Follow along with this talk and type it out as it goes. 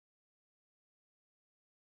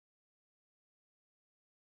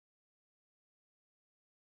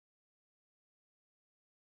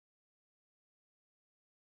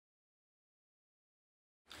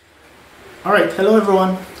All right, hello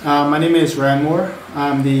everyone. My name is Ryan Moore.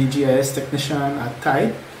 I'm the GIS technician at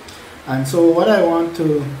Tide. And so what I want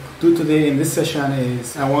to do today in this session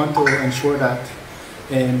is I want to ensure that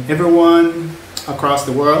everyone across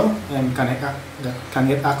the world can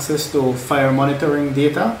get access to fire monitoring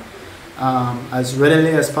data as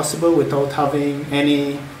readily as possible without having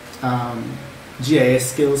any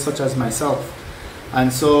GIS skills such as myself.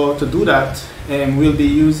 And so to do that, we'll be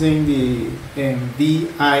using the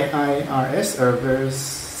VIIRS or VIIRS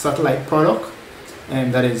satellite product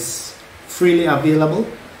that is freely available.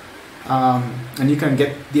 And you can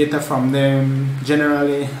get data from them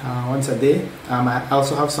generally once a day. I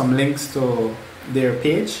also have some links to their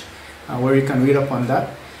page where you can read up on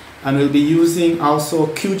that. And we'll be using also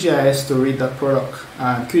QGIS to read that product.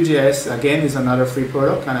 QGIS again is another free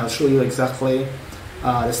product, and I'll show you exactly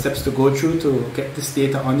the steps to go through to get this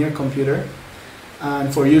data on your computer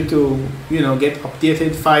and for you to get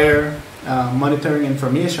updated fire monitoring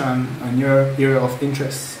information on your area of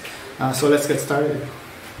interest. So let's get started.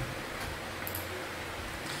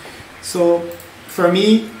 So for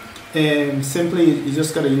me, simply you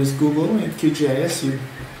just got to use Google and QGIS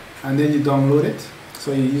and then you download it.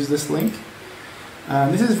 So you use this link.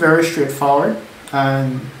 This is very straightforward,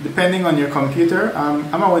 and depending on your computer,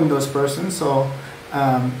 I'm a Windows person, so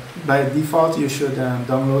by default you should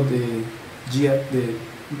download the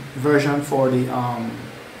version for the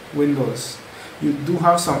Windows. You do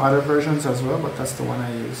have some other versions as well, but that's the one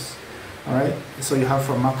I use. Alright, so you have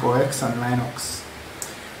for Mac OS and Linux.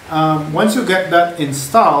 Once you get that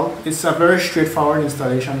installed, it's a very straightforward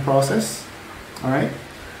installation process. Alright,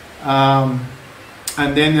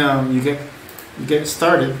 and then you get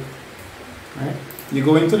started. Right, you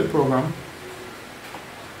go into the program.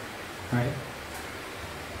 Right,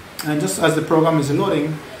 and just as the program is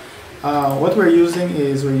loading, what we're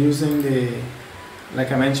using the,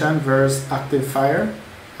 like I mentioned, VIIRS Active Fire,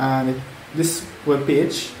 and this web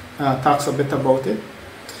page talks a bit about it.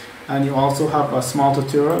 And you also have a small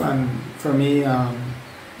tutorial, and for me,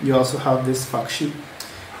 you also have this fact sheet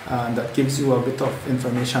that gives you a bit of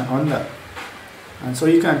information on that. And so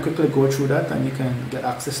you can quickly go through that and you can get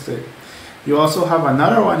access to it. You also have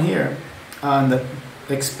another one here that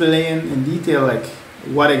explain in detail like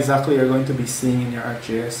what exactly you're going to be seeing in your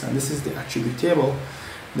ArcGIS. And this is the attribute table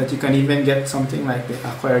that you can even get something like the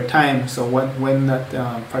acquired time, so when that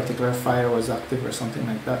particular fire was active or something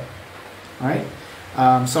like that. All right.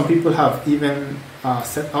 Some people have even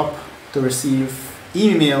set up to receive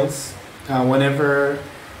emails whenever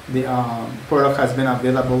the product has been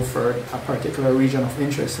available for a particular region of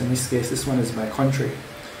interest. In this case, this one is by country.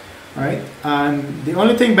 All right. And the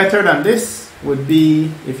only thing better than this would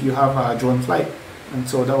be if you have a drone flight, and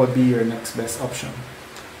so that would be your next best option,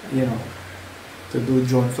 to do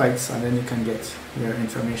drone flights, and then you can get your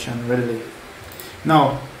information readily.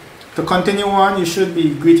 Now, to continue on, you should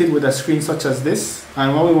be greeted with a screen such as this,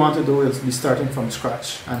 and what we want to do is be starting from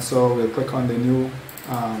scratch. And so we'll click on the new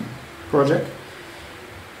project.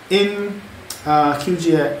 In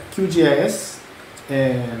QGIS,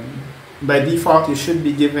 by default you should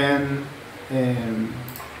be given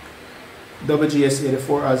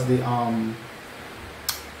WGS84 as the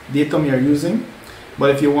datum you're using. But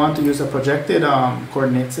if you want to use a projected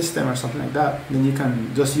coordinate system or something like that, then you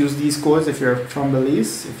can just use these codes. If you're from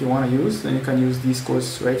Belize, if you want to use, then you can use these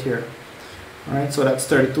codes right here. Alright, so that's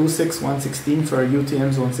 32.6.116 for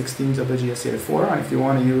UTM Zone 16 WGS84, and if you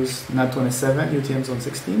want to use NAD 27 UTM Zone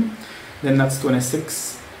 16, then that's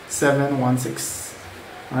 26.7.16.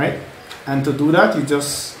 Alright, and to do that, you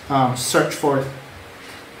just search for it.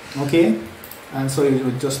 Okay, and so you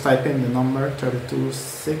would just type in the number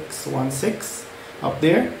 32.6.16 up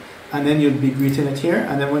there, and then you'll be greeting it here,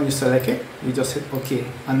 and then when you select it, you just hit OK,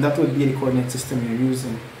 and that would be the coordinate system you're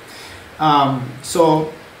using.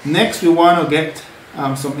 So next we want to get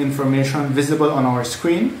some information visible on our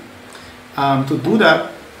screen. To do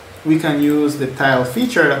that, we can use the tile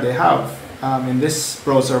feature that they have in this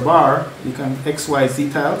browser bar. You can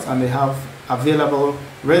XYZ tiles, and they have available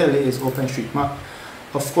readily is OpenStreetMap.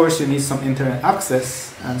 Of course, you need some internet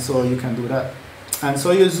access, and so you can do that. And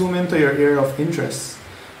so you zoom into your area of interest.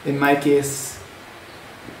 In my case,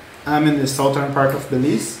 I'm in the southern part of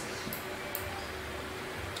Belize.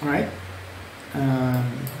 All right.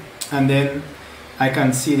 And then I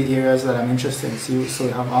can see the areas that I'm interested in. So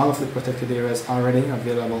you have all of the protected areas already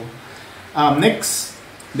available. Next,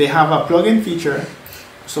 they have a plugin feature.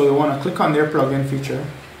 So you want to click on their plugin feature,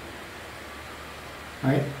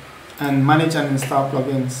 right? And manage and install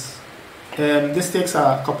plugins. This takes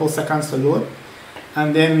a couple seconds to load,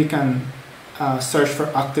 and then we can search for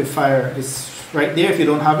active fire. It's right there. If you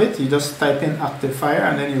don't have it, you just type in active fire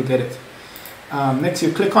and then you'll get it. Next,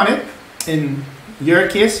 you click on it. In your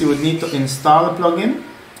case, you would need to install a plugin,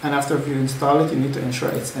 and after you install it, you need to ensure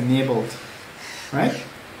it's enabled, right?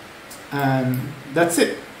 And that's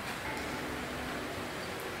it.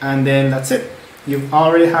 And then that's it. You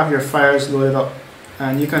already have your VIIRS loaded up,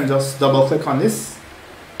 and you can just double click on this,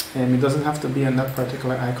 and it doesn't have to be on that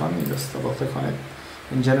particular icon. You just double click on it.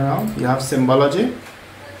 In general, you have symbology,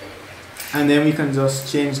 and then we can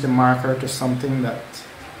just change the marker to something that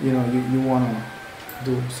you want to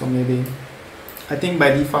do. So maybe, I think by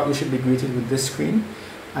default you should be greeted with this screen.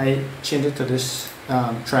 I change it to this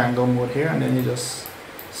triangle mode here, and then you just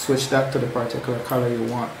switch that to the particular color you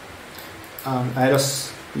want.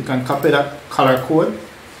 You can copy that color code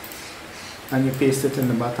and you paste it in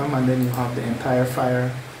the bottom, and then you have the entire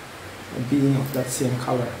fire being of that same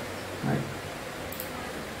color, right?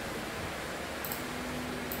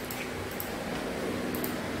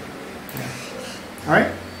 Yeah. All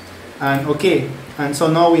right, and okay, and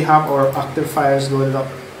so now we have our active VIIRS loaded up.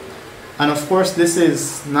 And of course, this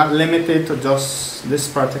is not limited to just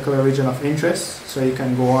this particular region of interest, so you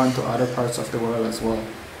can go on to other parts of the world as well.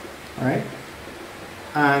 All right,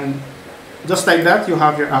 and just like that, you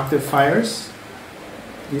have your active VIIRS.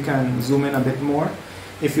 You can zoom in a bit more.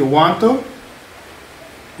 If you want to,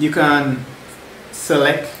 you can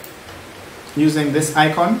select using this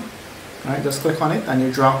icon, right? Just click on it and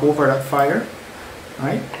you drag over that fire,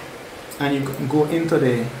 right? And you can go into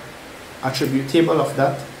the attribute table of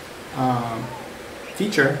that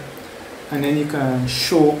feature, and then you can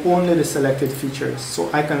show only the selected features.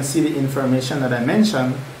 So I can see the information that I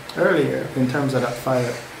mentioned earlier in terms of that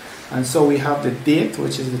fire. And so we have the date,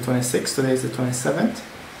 which is the 26th, today is the 27th.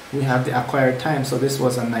 We have the acquired time, so this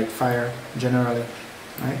was a night fire generally,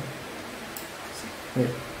 right? Wait,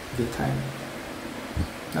 daytime.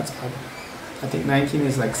 That's odd. I think 19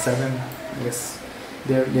 is like 7, I guess.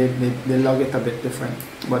 They log it a bit different.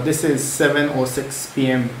 But this is 7:06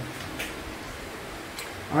 p.m.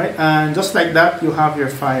 Alright, and just like that, you have your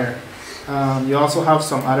fire. You also have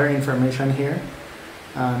some other information here.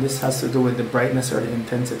 This has to do with the brightness or the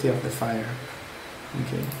intensity of the fire.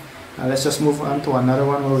 Okay, let's just move on to another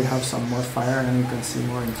one where we have some more fire, and then you can see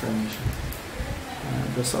more information.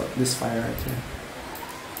 This fire right here.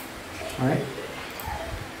 Alright,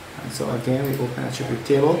 and so again we open attribute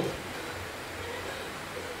table,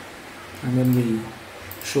 and then we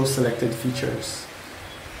show selected features.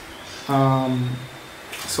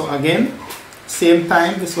 So again, same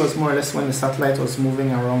time, this was more or less when the satellite was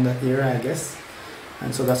moving around that area, I guess.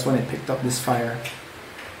 And so that's when it picked up this fire.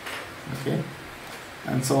 Okay,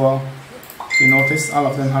 and so you notice all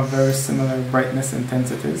of them have very similar brightness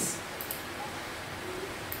intensities.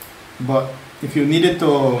 But if you needed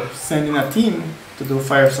to send in a team to do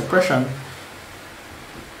fire suppression,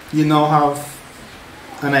 you now have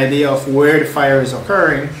an idea of where the fire is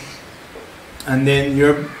occurring, and then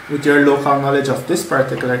with your local knowledge of this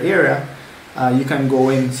particular area, you can go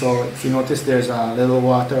in. So if you notice, there's a little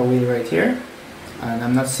waterway right here, and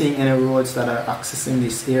I'm not seeing any roads that are accessing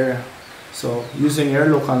this area. So using your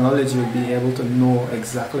local knowledge, you'll be able to know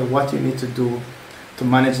exactly what you need to do to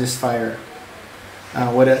manage this fire.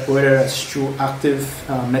 Whether it's through active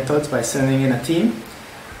methods by sending in a team,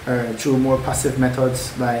 or through more passive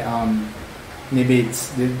methods by maybe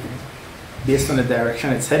it's based on the direction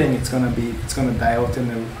it's heading, it's gonna die out in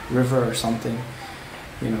the river or something,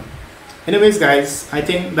 you know. Anyways, guys, I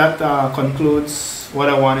think that concludes what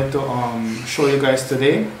I wanted to show you guys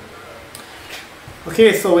today.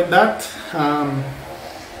 Okay, so with that, I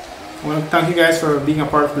want to thank you guys for being a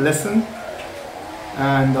part of the lesson,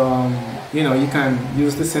 and you know, you can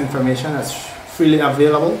use this information as freely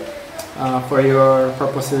available for your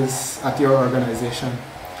purposes at your organization,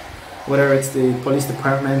 whether it's the police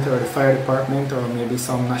department or the fire department or maybe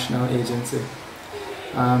some national agency.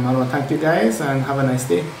 I want to thank you guys and have a nice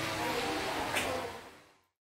day.